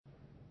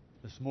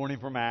This morning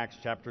from Acts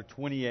chapter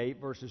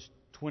 28, verses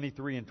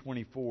 23 and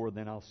 24,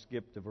 then I'll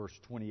skip to verse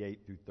 28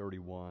 through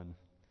 31.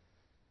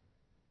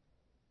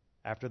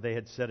 After they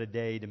had set a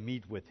day to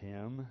meet with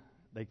him,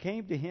 they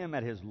came to him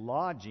at his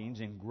lodgings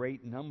in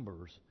great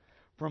numbers.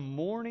 From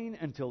morning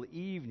until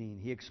evening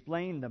he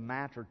explained the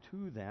matter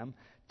to them,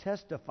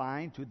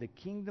 testifying to the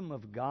kingdom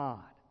of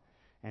God,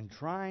 and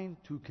trying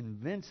to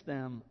convince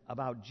them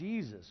about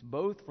Jesus,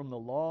 both from the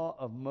law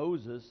of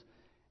Moses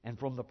and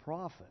from the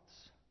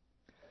prophets.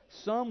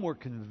 Some were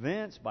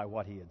convinced by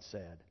what he had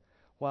said,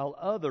 while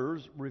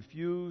others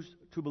refused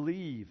to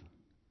believe.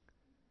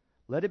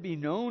 Let it be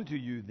known to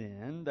you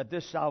then that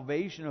this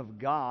salvation of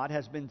God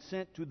has been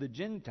sent to the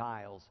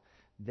Gentiles.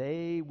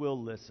 They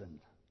will listen.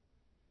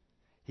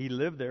 He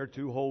lived there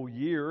 2 whole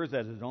years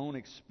at his own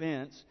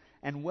expense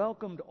and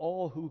welcomed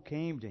all who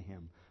came to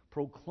him,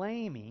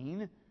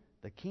 proclaiming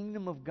the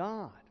kingdom of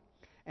God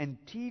and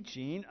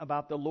teaching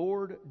about the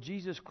Lord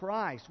Jesus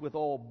Christ with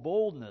all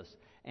boldness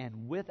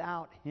and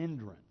without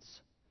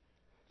hindrance.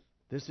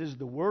 This is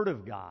the word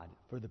of God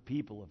for the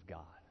people of God.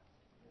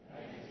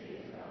 Thanks be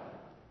to God.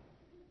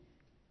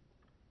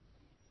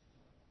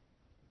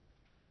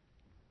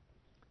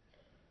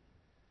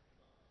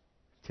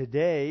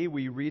 Today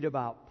we read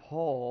about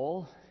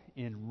Paul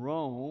in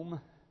Rome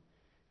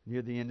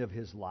near the end of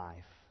his life.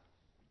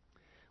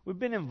 We've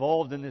been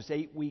involved in this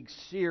 8-week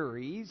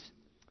series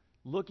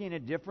looking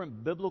at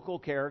different biblical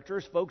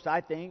characters. Folks,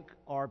 I think,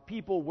 are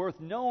people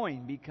worth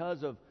knowing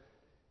because of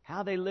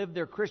how they live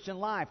their Christian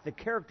life, the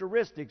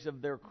characteristics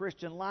of their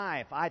Christian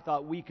life. I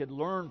thought we could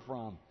learn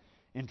from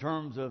in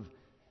terms of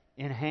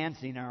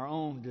enhancing our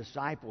own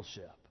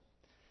discipleship.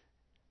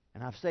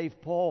 And I've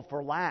saved Paul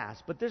for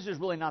last, but this is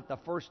really not the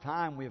first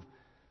time we've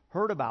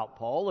heard about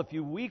Paul. A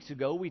few weeks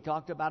ago, we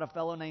talked about a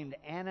fellow named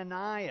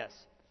Ananias.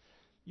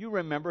 You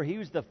remember, he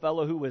was the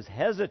fellow who was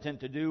hesitant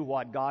to do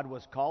what God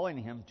was calling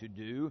him to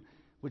do,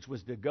 which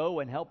was to go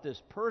and help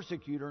this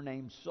persecutor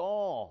named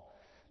Saul.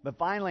 But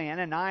finally,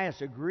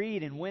 Ananias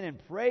agreed and went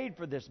and prayed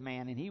for this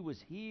man, and he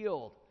was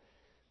healed.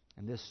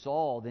 And this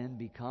Saul then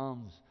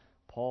becomes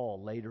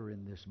Paul later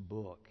in this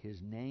book.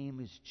 His name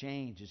is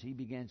changed as he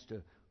begins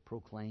to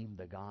proclaim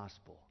the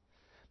gospel.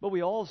 But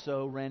we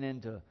also ran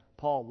into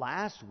Paul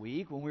last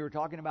week when we were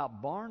talking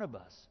about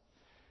Barnabas.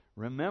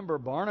 Remember,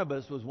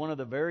 Barnabas was one of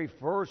the very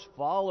first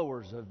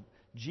followers of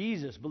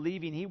Jesus,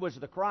 believing he was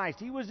the Christ.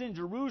 He was in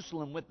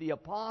Jerusalem with the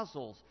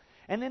apostles.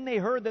 And then they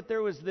heard that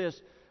there was this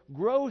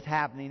growth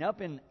happening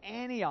up in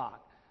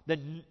Antioch, that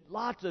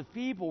lots of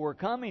people were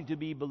coming to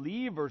be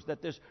believers,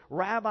 that this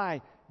Rabbi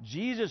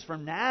Jesus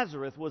from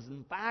Nazareth was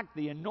in fact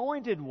the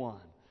anointed one,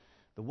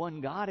 the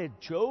one God had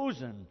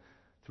chosen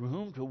through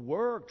whom to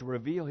work to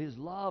reveal His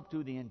love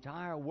to the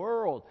entire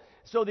world.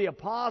 So the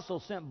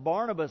apostles sent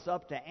Barnabas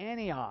up to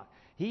Antioch.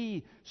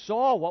 He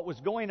saw what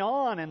was going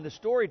on, and the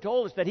story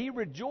told us that he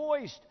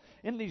rejoiced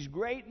in these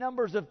great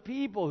numbers of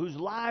people whose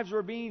lives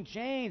were being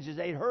changed as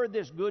they heard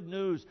this good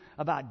news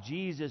about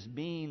Jesus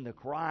being the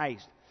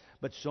Christ.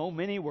 But so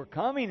many were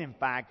coming, in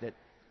fact, that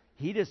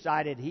he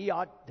decided he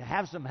ought to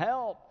have some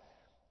help.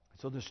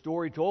 So the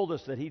story told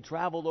us that he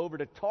traveled over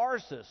to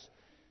Tarsus,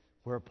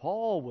 where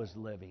Paul was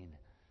living,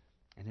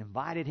 and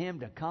invited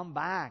him to come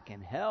back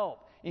and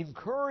help,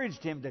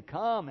 encouraged him to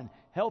come and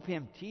help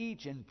him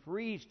teach and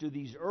preach to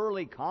these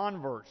early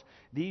converts,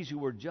 these who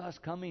were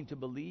just coming to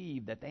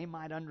believe, that they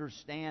might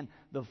understand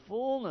the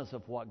fullness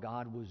of what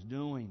God was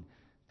doing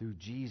through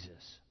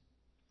Jesus.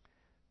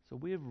 So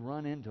we have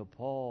run into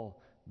Paul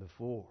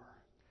before.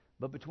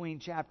 But between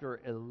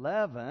chapter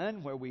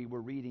 11, where we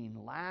were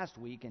reading last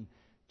week, and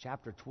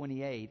chapter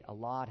 28, a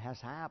lot has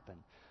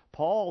happened.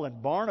 Paul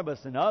and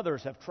Barnabas and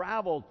others have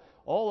traveled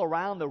all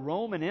around the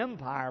Roman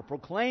Empire,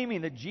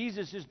 proclaiming that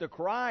Jesus is the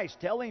Christ,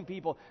 telling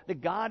people that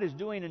God is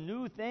doing a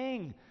new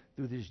thing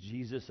through this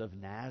Jesus of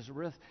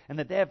Nazareth, and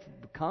that they have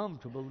come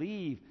to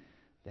believe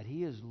that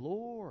He is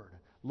Lord,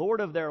 Lord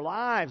of their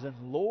lives and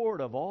Lord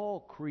of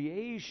all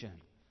creation.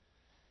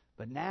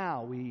 But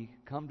now we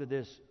come to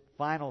this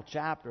final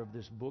chapter of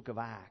this book of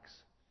Acts.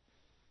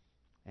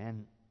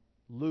 And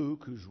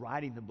Luke, who's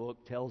writing the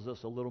book, tells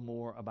us a little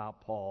more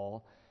about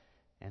Paul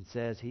and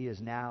says he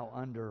is now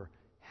under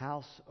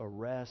house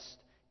arrest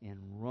in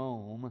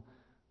Rome,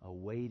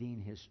 awaiting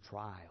his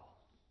trial.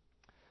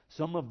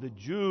 Some of the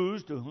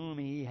Jews to whom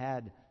he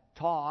had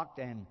talked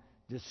and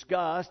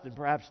discussed and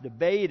perhaps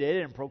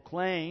debated and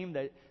proclaimed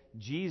that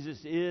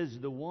Jesus is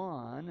the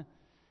one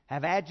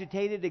have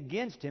agitated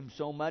against him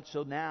so much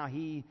so now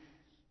he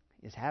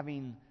is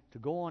having to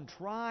go on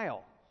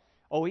trial.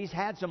 Oh, he's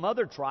had some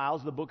other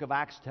trials the book of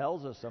Acts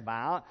tells us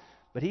about,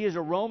 but he is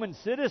a Roman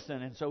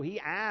citizen, and so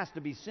he asked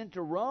to be sent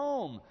to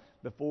Rome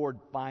before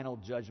final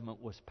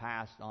judgment was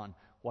passed on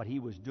what he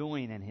was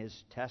doing and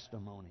his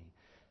testimony.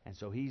 And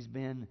so he's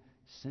been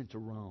sent to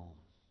Rome.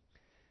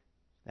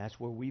 That's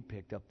where we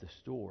picked up the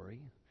story.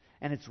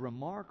 And it's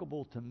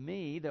remarkable to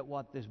me that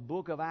what this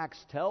book of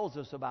Acts tells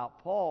us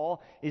about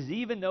Paul is,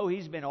 even though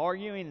he's been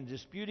arguing and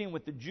disputing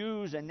with the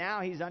Jews and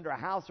now he's under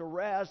house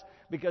arrest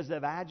because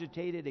they've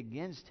agitated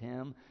against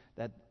him,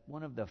 that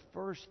one of the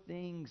first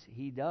things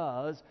he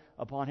does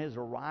upon his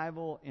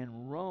arrival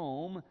in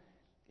Rome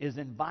is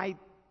invite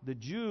the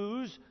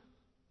Jews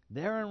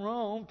there in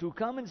Rome to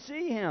come and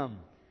see him,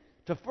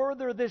 to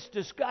further this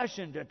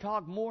discussion, to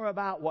talk more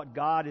about what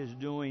God is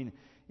doing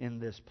in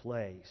this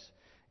place.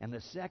 And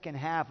the second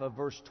half of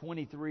verse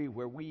 23,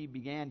 where we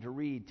began to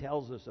read,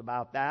 tells us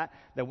about that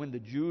when the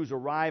Jews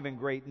arrive in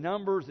great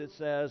numbers, it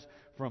says,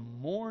 from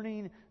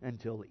morning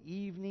until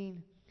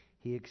evening,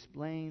 he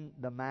explained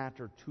the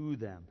matter to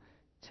them,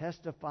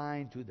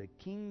 testifying to the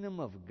kingdom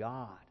of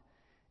God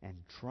and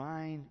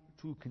trying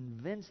to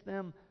convince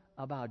them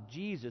about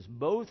Jesus,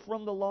 both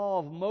from the law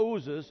of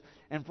Moses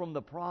and from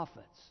the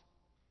prophets.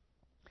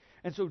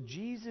 And so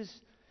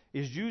Jesus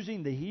is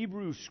using the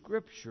Hebrew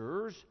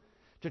Scriptures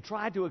to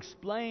try to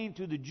explain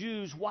to the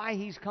Jews why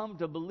he's come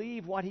to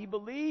believe what he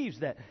believes,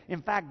 that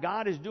in fact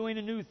God is doing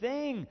a new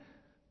thing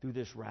through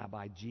this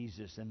Rabbi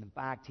Jesus, and in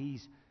fact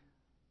he's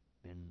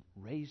been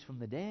raised from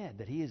the dead,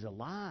 that he is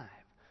alive.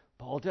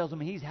 Paul tells them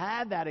he's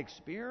had that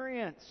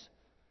experience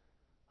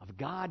of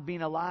God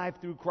being alive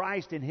through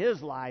Christ in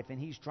his life, and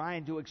he's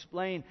trying to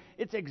explain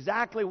it's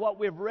exactly what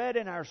we've read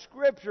in our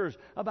Scriptures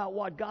about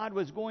what God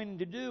was going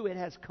to do. It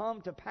has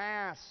come to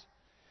pass.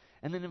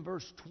 And then in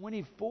verse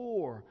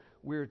 24,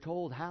 we're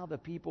told how the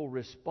people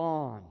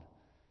respond.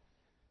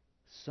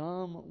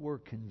 Some were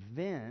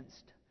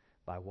convinced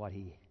by what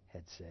he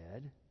had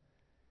said,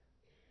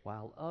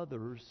 while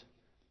others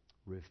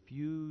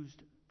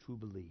refused to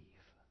believe.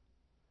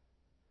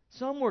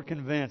 Some were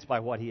convinced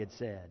by what he had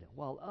said,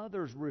 while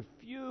others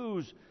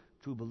refused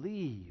to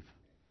believe.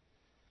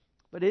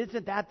 But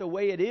isn't that the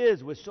way it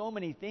is with so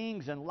many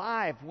things in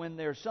life when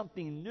there's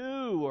something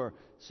new or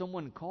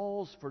someone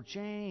calls for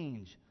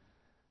change?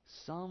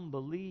 Some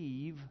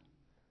believe,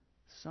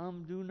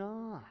 some do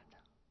not.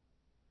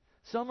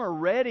 Some are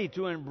ready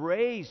to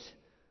embrace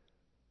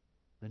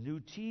the new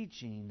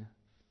teaching,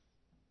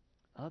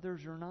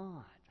 others are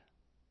not.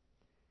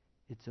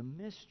 It's a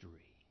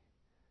mystery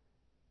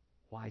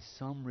why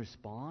some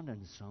respond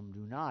and some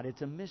do not.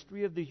 It's a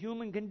mystery of the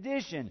human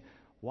condition,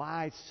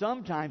 why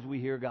sometimes we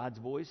hear God's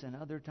voice and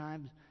other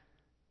times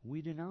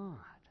we do not.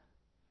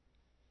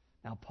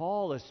 Now,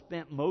 Paul has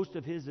spent most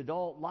of his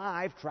adult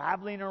life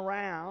traveling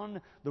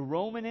around the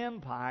Roman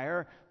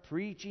Empire,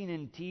 preaching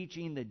and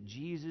teaching that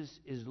Jesus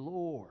is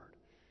Lord.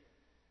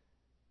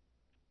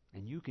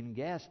 And you can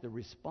guess the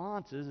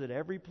responses at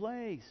every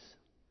place.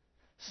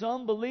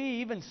 Some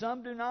believe and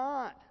some do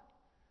not.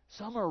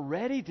 Some are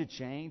ready to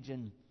change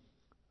and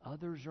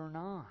others are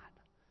not.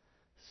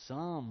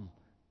 Some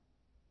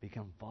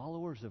become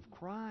followers of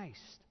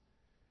Christ,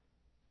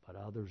 but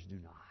others do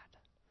not.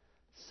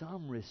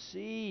 Some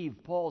receive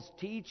Paul's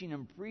teaching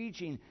and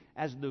preaching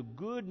as the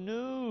good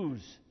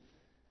news,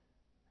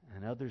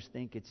 and others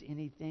think it's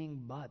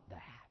anything but that.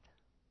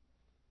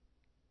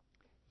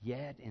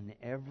 Yet, in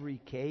every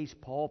case,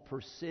 Paul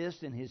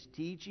persists in his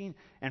teaching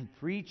and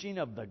preaching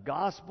of the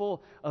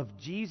gospel of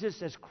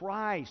Jesus as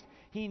Christ.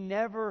 He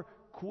never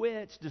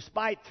quits,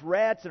 despite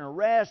threats and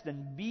arrests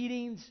and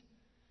beatings.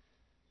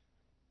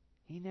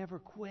 He never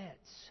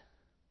quits.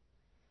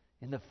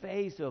 In the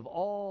face of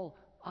all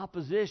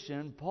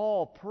opposition,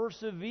 Paul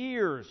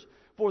perseveres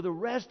for the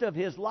rest of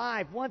his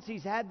life. Once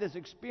he's had this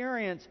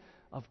experience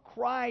of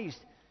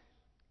Christ,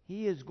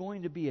 he is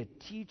going to be a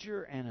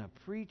teacher and a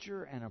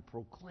preacher and a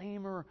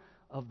proclaimer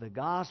of the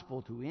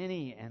gospel to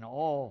any and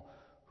all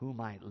who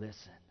might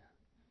listen.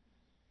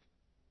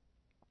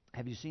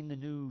 Have you seen the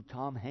new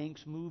Tom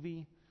Hanks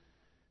movie?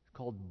 It's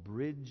called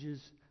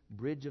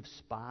Bridge of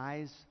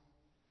Spies.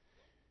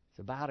 It's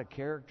about a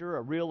character,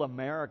 a real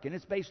American.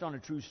 It's based on a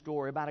true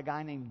story about a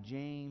guy named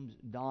James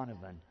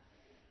Donovan.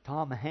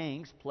 Tom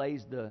Hanks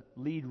plays the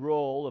lead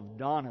role of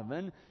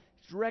Donovan.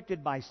 It's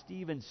directed by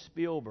Steven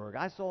Spielberg.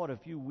 I saw it a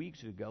few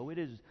weeks ago. It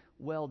is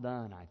well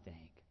done, I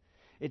think.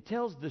 It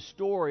tells the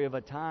story of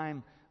a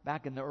time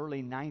back in the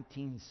early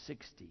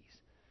 1960s.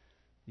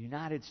 The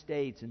United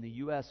States and the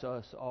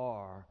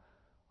USSR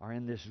are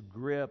in this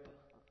grip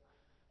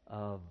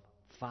of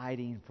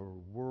fighting for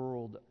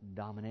world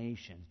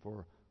domination,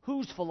 for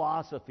whose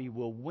philosophy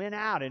will win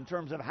out in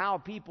terms of how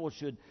people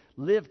should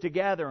live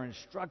together and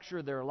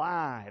structure their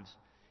lives.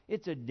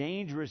 It's a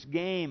dangerous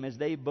game, as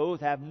they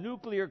both have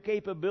nuclear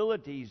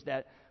capabilities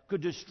that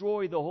could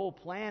destroy the whole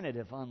planet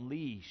if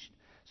unleashed.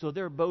 So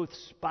they're both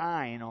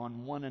spying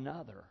on one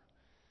another.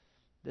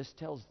 This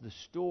tells the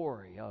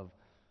story of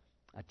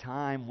a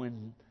time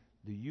when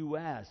the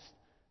U.S.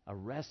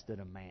 arrested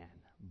a man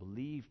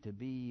believed to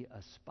be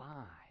a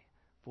spy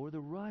for the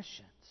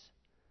Russians.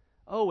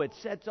 Oh, it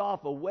sets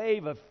off a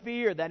wave of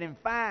fear that in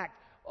fact,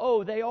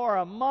 they are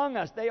among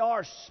us. They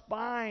are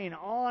spying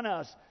on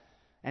us.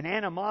 And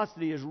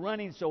animosity is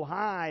running so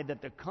high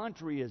that the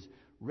country is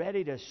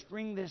ready to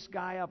string this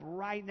guy up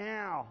right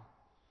now.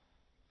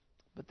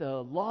 But the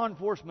law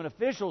enforcement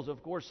officials,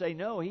 of course, say,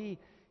 no, he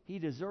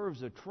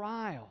deserves a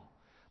trial.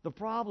 The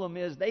problem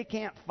is they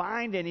can't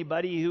find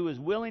anybody who is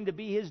willing to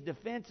be his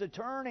defense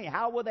attorney.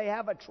 How will they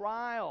have a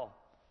trial?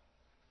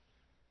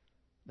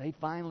 they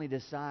finally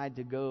decide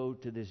to go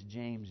to this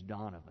James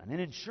Donovan, an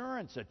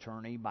insurance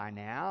attorney by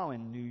now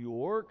in New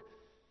York,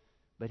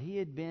 but he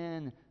had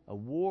been a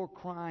war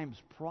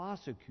crimes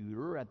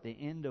prosecutor at the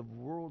end of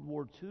World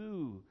War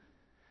II.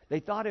 They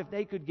thought if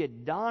they could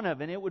get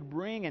Donovan, it would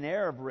bring an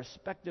air of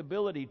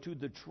respectability to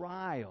the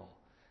trial.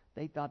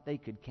 They thought they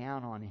could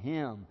count on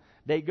him.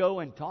 They go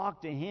and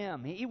talk to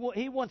him. He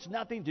wants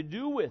nothing to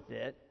do with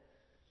it.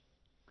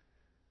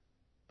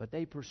 But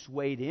they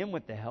persuade him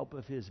with the help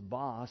of his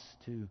boss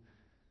to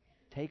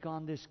take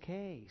on this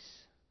case.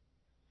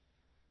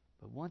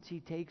 But once he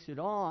takes it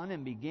on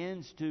and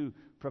begins to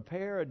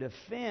prepare a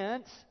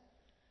defense,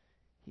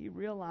 he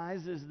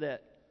realizes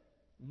that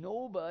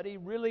nobody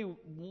really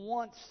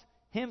wants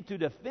him to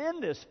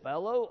defend this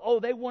fellow.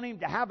 Oh, they want him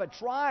to have a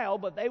trial,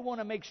 but they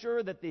want to make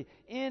sure that the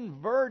end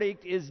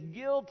verdict is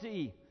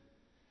guilty.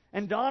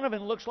 And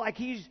Donovan looks like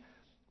he's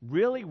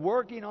really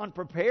working on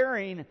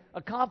preparing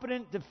a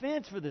competent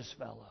defense for this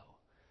fellow.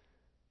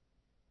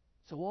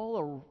 So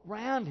all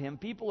around him,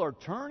 people are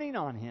turning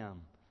on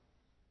him.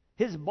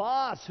 His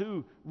boss,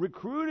 who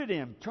recruited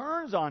him,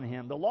 turns on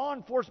him. The law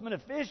enforcement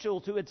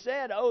officials who had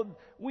said, "Oh,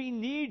 we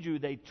need you,"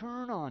 they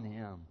turn on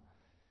him.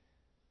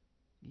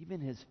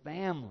 Even his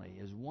family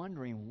is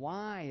wondering,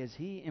 why is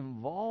he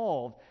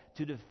involved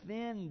to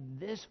defend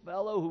this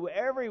fellow who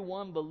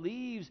everyone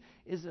believes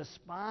is a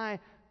spy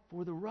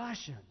for the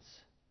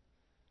Russians?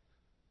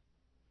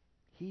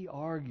 He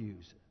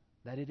argues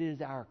that it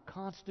is our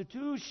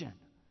Constitution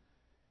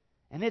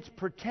and its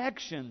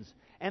protections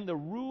and the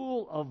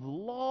rule of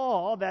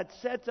law that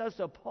sets us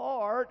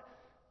apart,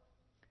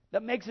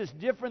 that makes us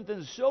different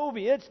than the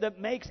Soviets, that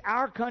makes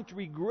our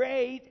country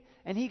great,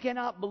 and he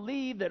cannot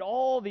believe that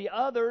all the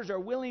others are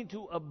willing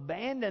to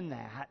abandon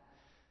that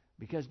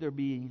because they're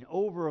being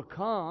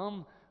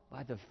overcome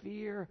by the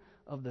fear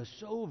of the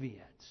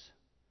Soviets.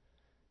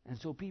 And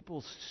so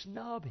people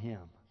snub him.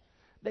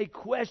 They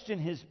question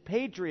his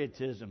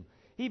patriotism.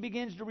 He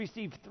begins to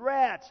receive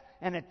threats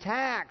and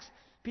attacks.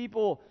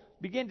 People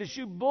begin to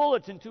shoot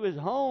bullets into his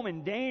home,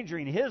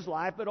 endangering his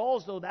life, but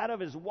also that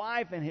of his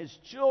wife and his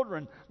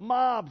children.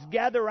 Mobs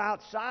gather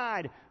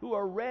outside who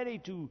are ready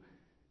to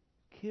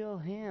kill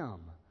him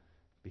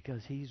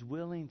because he's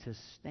willing to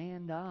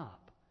stand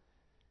up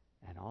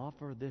and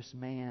offer this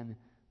man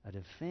a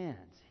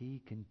defense.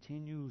 He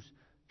continues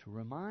to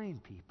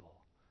remind people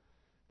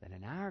that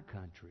in our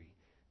country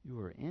you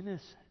are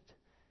innocent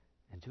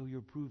until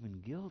you're proven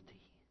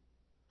guilty.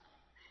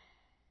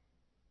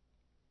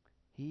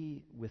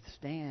 He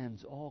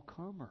withstands all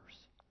comers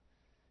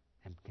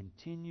and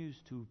continues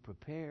to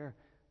prepare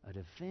a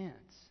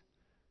defense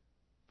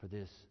for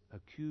this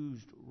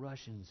accused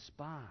Russian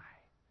spy.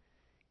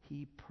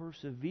 He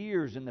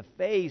perseveres in the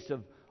face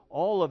of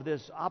all of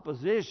this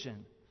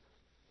opposition.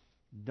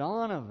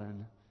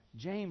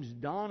 James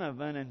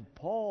Donovan and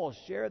Paul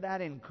share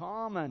that in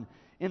common.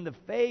 In the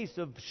face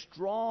of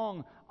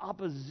strong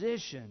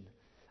opposition,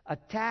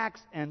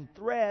 attacks and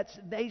threats,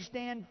 they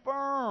stand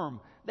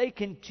firm. They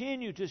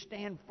continue to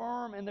stand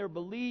firm in their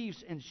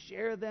beliefs and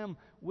share them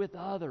with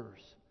others.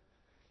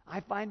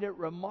 I find it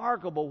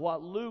remarkable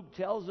what Luke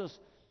tells us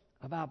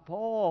about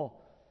Paul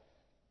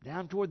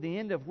down toward the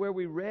end of where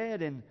we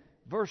read in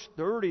verse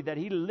 30 that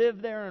he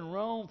lived there in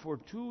Rome for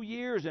 2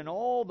 years, and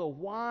all the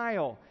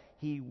while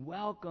he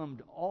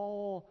welcomed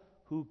all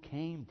who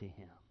came to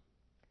him.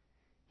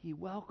 He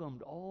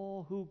welcomed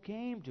all who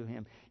came to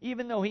him.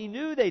 Even though he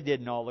knew they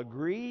didn't all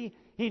agree,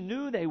 he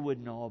knew they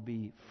wouldn't all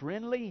be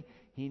friendly,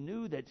 he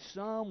knew that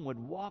some would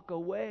walk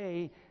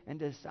away and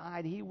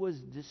decide he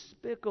was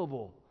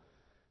despicable,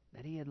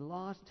 that he had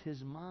lost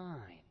his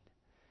mind.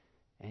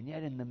 And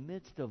yet in the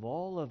midst of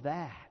all of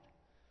that,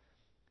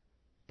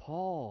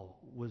 Paul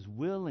was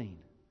willing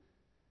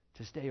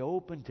to stay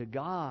open to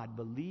God,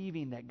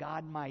 believing that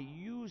God might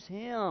use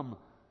him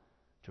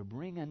to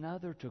bring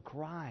another to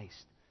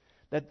Christ.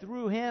 That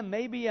through him,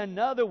 maybe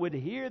another would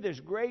hear this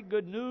great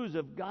good news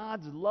of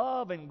God's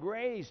love and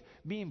grace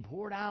being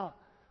poured out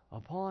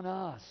upon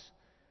us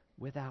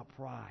without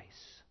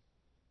price.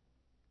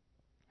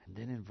 And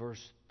then in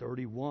verse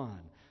 31,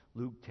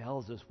 Luke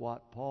tells us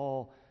what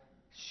Paul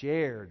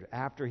shared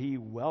after he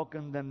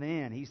welcomed them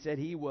in. He said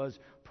he was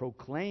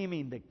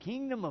proclaiming the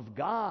kingdom of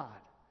God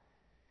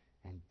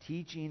and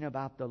teaching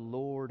about the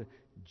Lord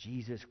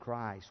Jesus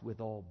Christ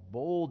with all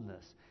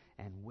boldness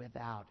and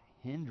without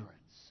hindrance.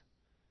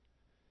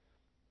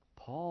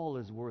 Paul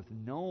is worth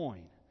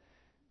knowing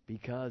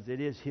because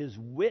it is his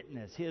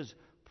witness, his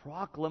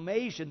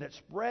proclamation that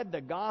spread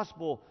the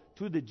gospel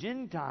to the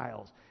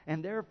Gentiles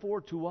and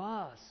therefore to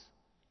us.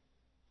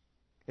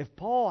 If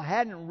Paul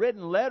hadn't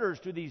written letters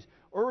to these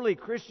early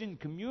Christian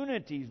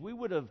communities, we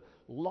would have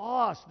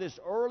lost this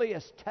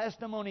earliest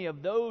testimony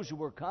of those who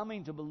were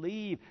coming to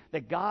believe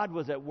that God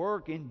was at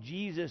work in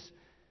Jesus,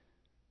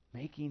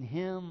 making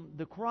him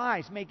the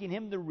Christ, making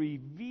him the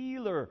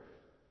revealer,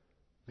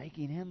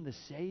 making him the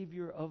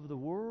Savior of the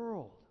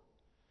world.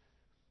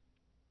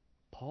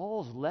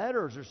 Paul's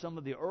letters are some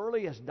of the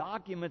earliest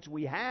documents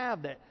we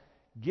have that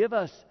give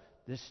us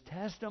this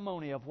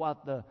testimony of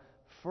what the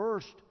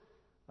first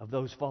of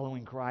those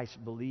following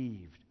Christ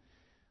believed.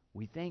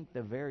 We think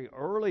the very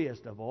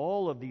earliest of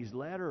all of these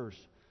letters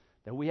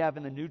that we have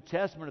in the New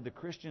Testament of the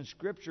Christian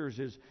Scriptures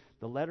is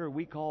the letter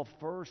we call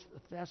 1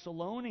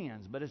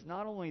 Thessalonians. But it's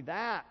not only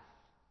that.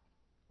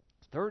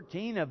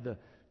 13 of the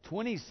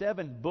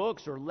 27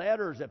 books or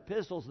letters,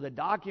 epistles, the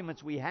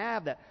documents we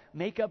have that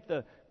make up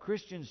the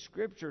Christian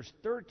Scriptures,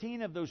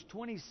 13 of those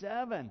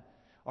 27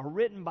 are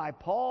written by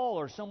Paul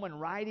or someone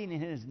writing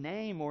in his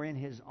name or in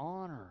his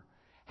honor.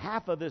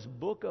 Half of this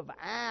book of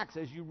Acts,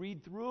 as you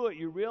read through it,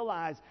 you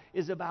realize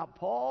is about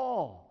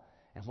Paul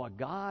and what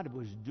God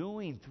was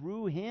doing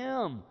through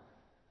him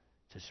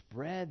to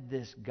spread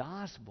this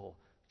gospel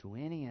to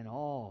any and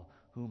all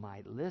who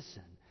might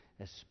listen,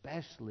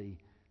 especially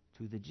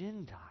to the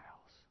Gentiles.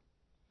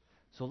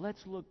 So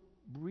let's look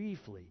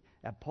briefly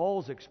at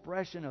Paul's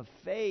expression of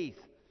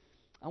faith.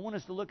 I want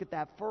us to look at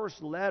that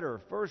first letter,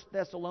 1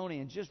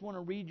 Thessalonians. Just want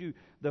to read you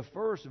the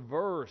first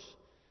verse.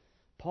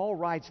 Paul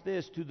writes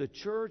this to the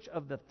church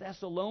of the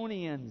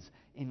Thessalonians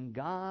in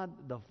God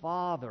the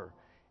Father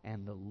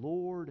and the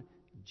Lord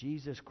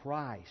Jesus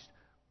Christ.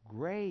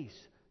 Grace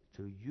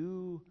to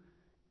you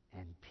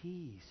and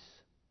peace.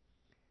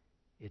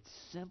 It's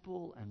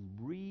simple and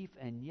brief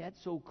and yet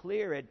so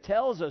clear. It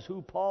tells us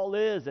who Paul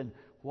is and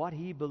what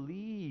he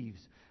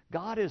believes.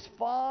 God is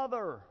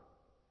Father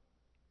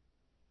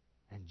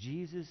and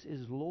Jesus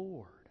is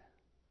Lord.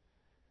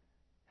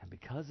 And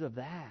because of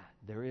that,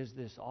 there is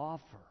this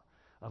offer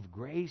of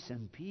grace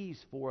and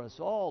peace for us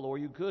all. Or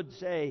you could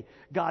say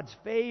God's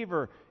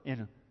favor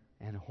and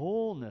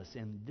wholeness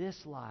in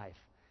this life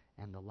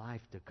and the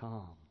life to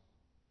come.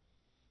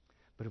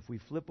 But if we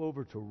flip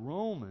over to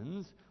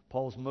Romans,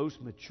 Paul's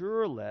most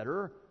mature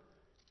letter,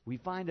 we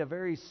find a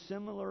very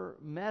similar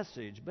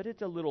message, but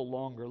it's a little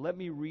longer. Let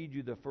me read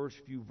you the first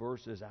few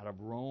verses out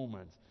of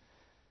Romans.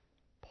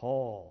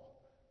 Paul,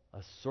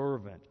 a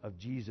servant of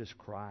Jesus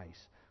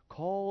Christ,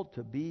 called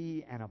to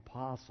be an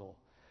apostle,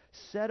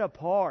 set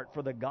apart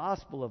for the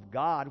gospel of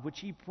God, which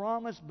he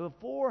promised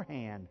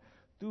beforehand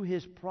through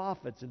his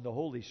prophets in the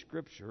Holy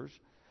Scriptures,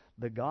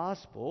 the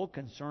gospel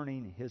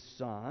concerning his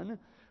Son,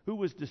 who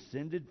was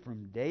descended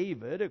from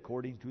David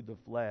according to the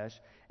flesh,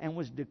 and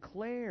was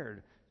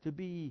declared to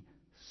be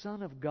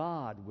Son of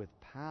God with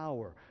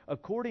power,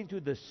 according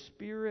to the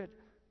Spirit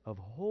of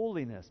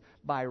holiness,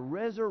 by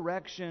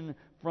resurrection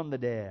from the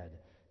dead,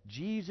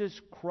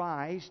 Jesus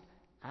Christ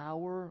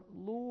our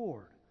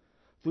Lord,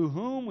 through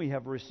whom we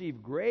have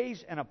received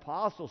grace and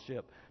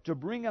apostleship to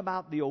bring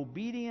about the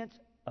obedience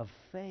of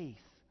faith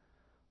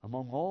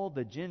among all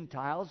the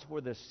Gentiles for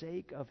the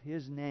sake of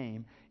his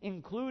name,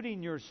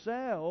 including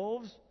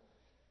yourselves,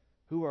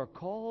 who are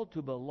called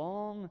to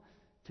belong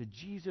to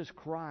Jesus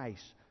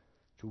Christ,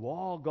 to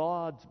all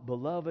God's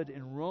beloved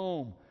in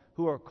Rome,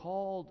 who are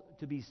called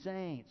to be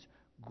saints.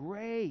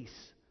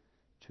 Grace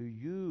to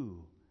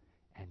you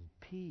and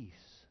peace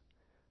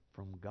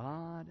from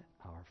God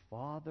our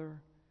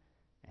Father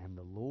and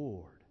the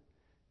Lord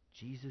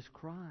Jesus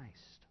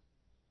Christ.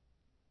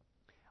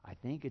 I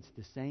think it's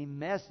the same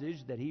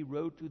message that he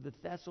wrote to the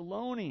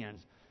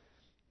Thessalonians.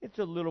 It's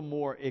a little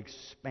more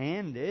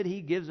expanded.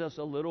 He gives us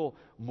a little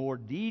more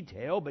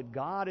detail, but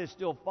God is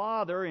still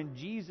Father and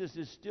Jesus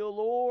is still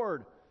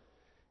Lord.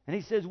 And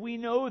he says we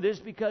know this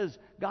because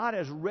God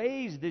has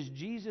raised this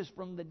Jesus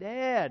from the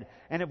dead.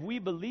 And if we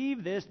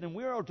believe this, then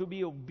we are to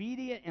be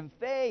obedient in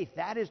faith.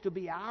 That is to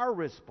be our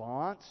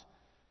response,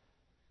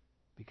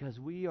 because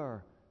we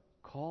are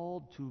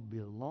called to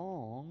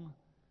belong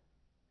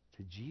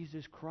to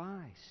Jesus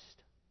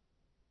Christ.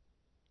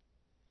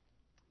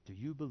 Do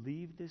you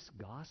believe this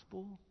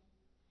gospel?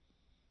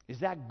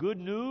 Is that good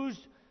news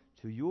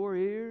to your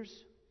ears?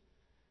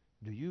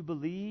 Do you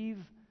believe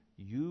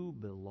you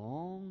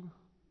belong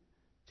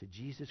to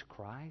Jesus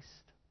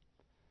Christ?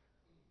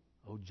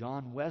 Oh,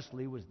 John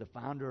Wesley was the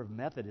founder of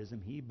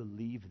Methodism. He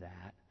believed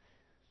that.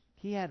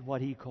 He had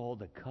what he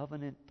called a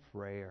covenant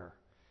prayer.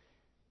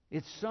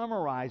 It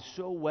summarized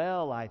so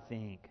well, I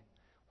think,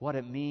 what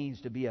it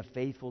means to be a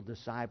faithful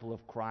disciple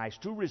of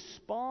Christ, to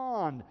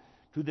respond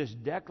to this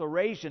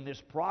declaration, this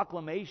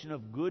proclamation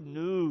of good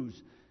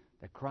news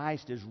that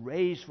Christ is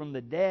raised from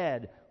the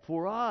dead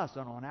for us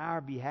and on our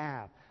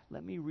behalf.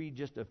 Let me read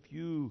just a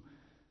few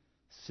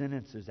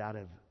sentences out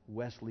of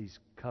Wesley's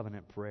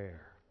covenant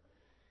prayer.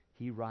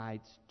 He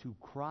writes, "To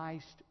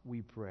Christ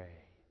we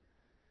pray,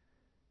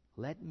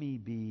 let me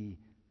be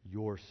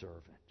your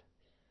servant,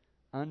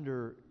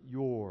 under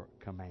your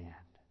command.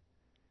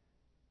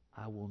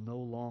 I will no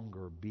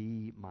longer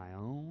be my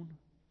own.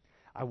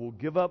 I will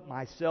give up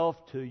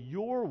myself to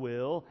your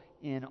will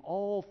in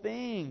all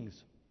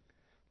things.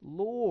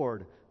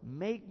 Lord,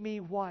 make me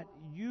what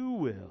you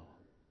will.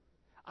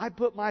 I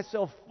put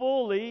myself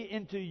fully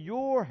into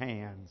your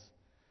hands.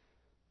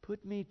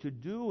 Put me to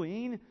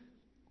doing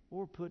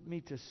or put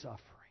me to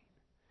suffering.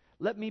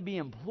 Let me be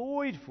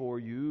employed for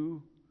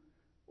you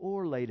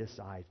or laid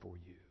aside for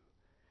you.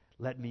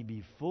 Let me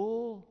be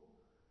full.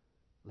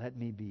 Let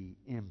me be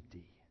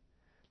empty.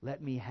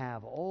 Let me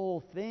have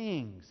all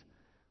things.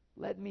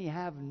 Let me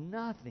have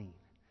nothing.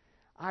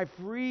 I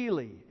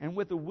freely and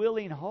with a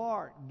willing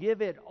heart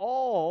give it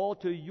all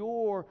to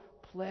your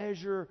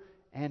pleasure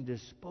and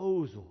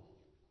disposal.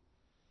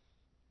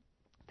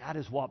 That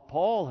is what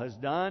Paul has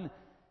done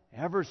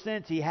ever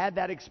since he had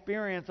that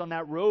experience on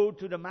that road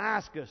to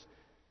Damascus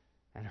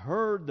and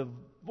heard the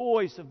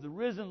voice of the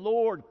risen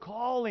Lord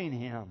calling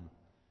him.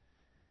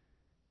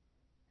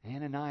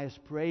 Ananias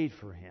prayed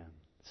for him.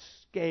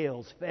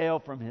 Scales fell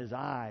from his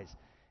eyes,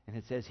 and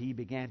it says he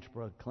began to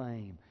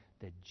proclaim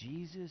that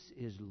Jesus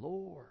is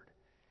Lord.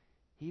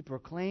 He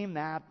proclaimed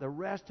that the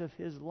rest of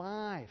his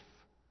life.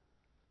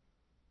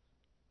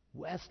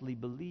 Wesley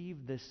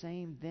believed the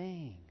same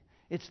thing.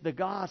 It's the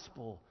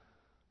gospel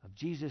of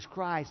Jesus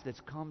Christ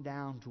that's come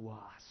down to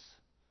us.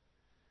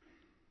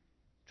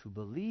 To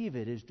believe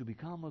it is to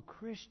become a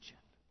Christian.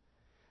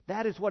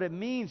 That is what it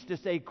means to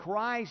say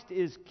Christ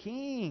is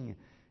King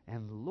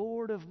and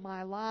Lord of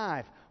my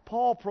life.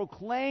 Paul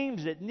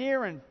proclaims it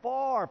near and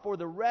far for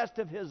the rest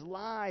of his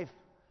life.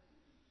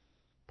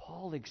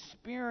 Paul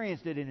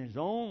experienced it in his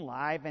own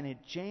life, and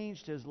it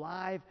changed his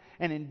life,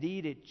 and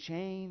indeed it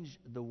changed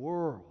the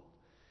world.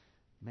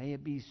 May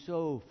it be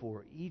so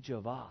for each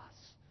of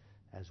us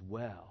as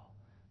well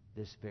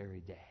this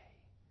very day.